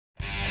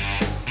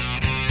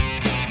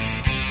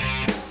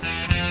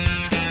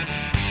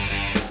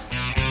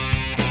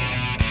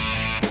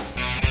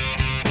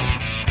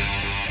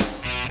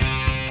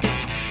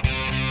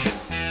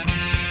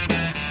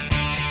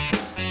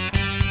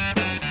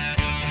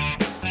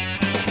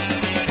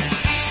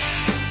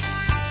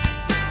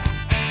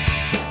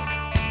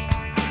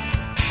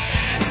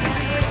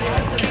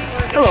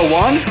Hello,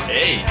 Juan.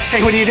 Hey. Hey,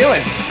 what are you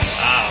doing?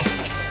 Wow.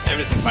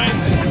 Everything fine.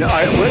 No,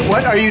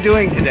 what are you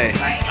doing today?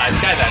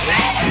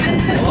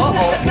 Skydiving.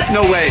 Uh-oh.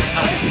 No way.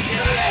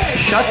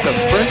 Shut the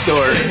front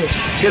door.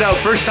 Get out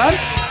first time?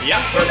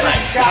 Yeah, first time.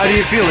 How do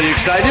you feel? Are you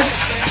excited?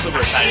 Super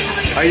excited.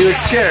 Are you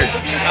scared?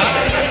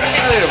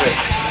 A little bit.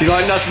 You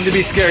want nothing to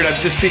be scared of.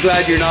 Just be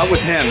glad you're not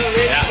with him.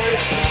 Yeah.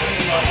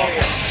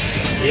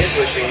 He is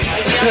with me.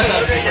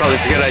 Probably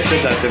forget I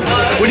said that to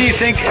him. What do you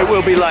think it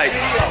will be like?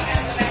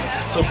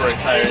 Super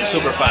excited.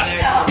 Super fast.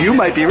 You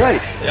might be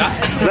right. Yeah.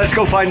 Let's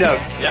go find out.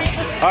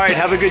 Yeah. All right,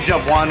 have a good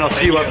jump, Juan. I'll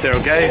see you up there,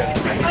 okay?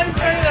 I'm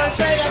sorry.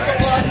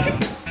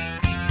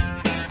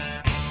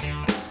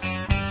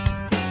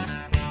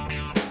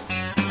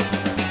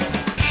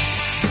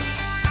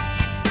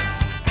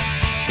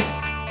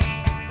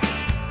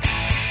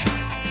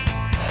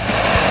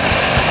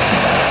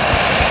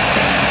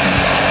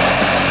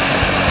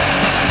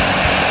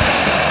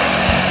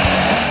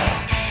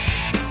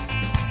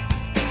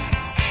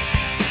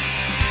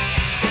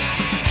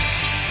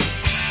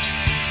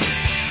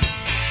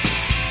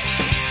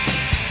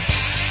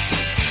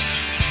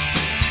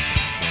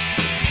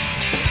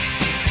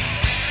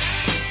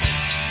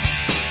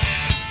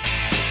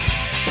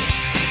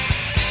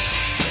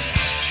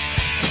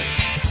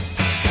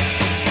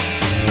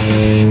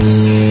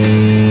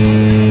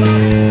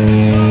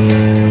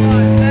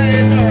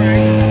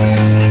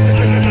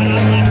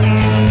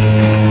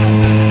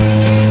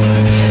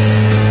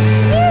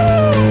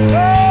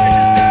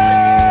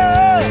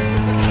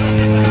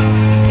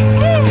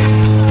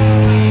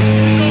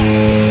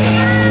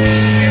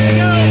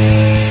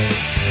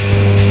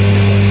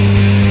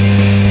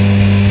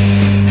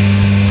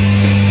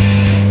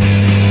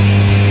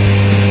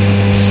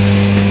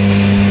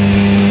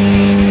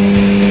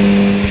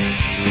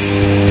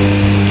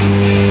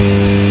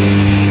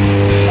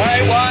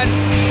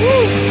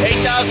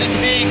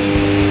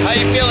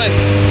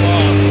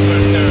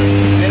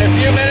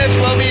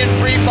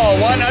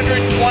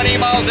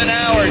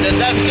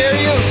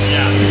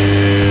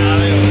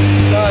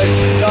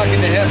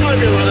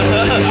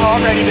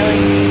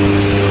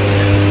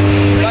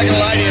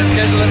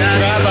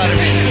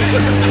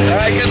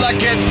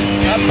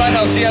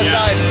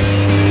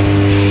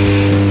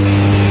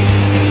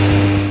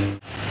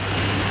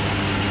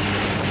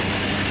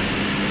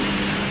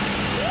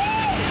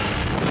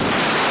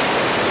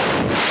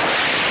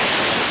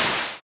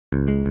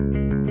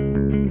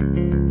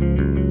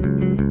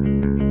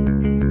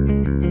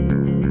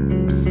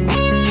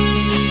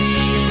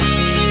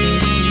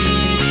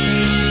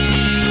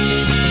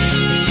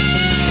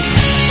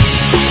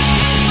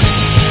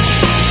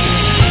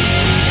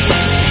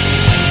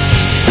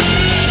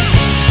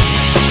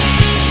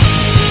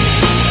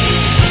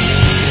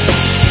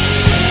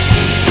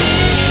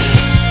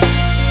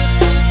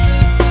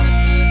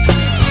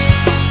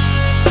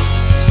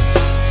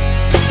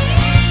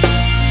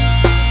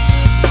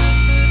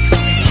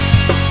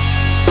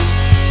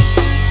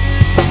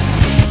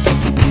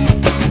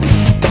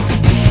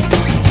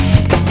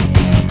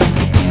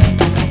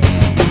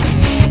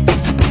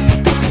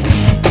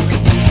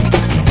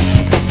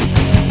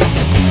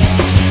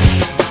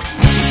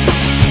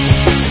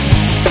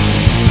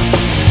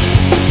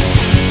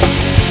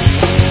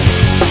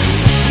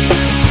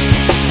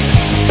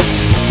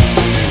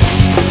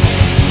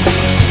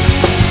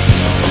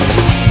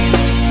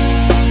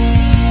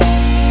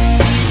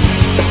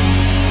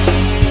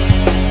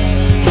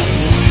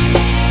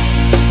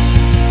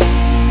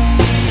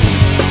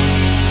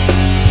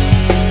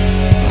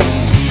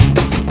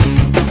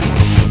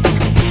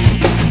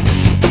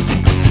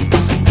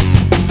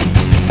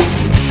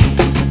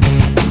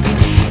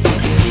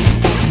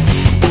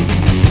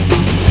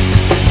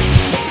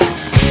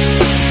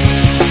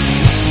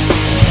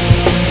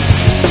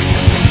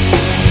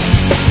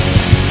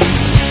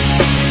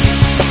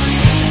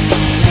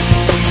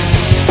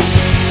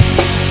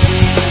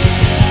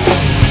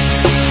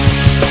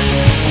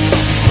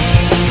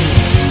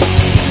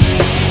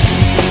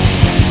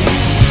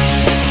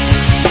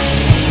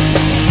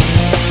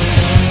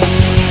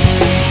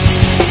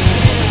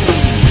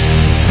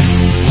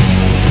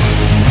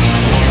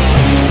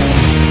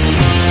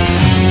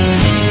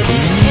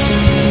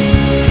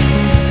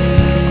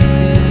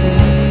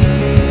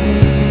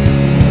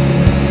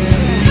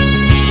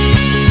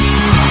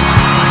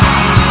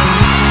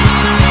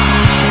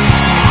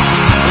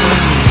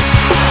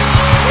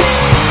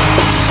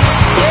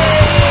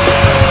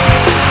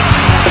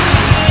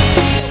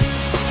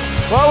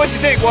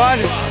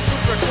 Juan? Wow,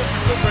 super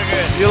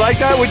good. You like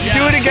that? Would you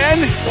do it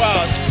again?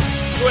 Wow,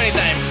 20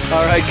 times.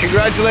 All right,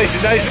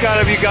 congratulations. Nice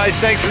shot of you guys.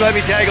 Thanks for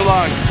letting me tag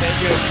along.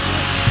 Thank you.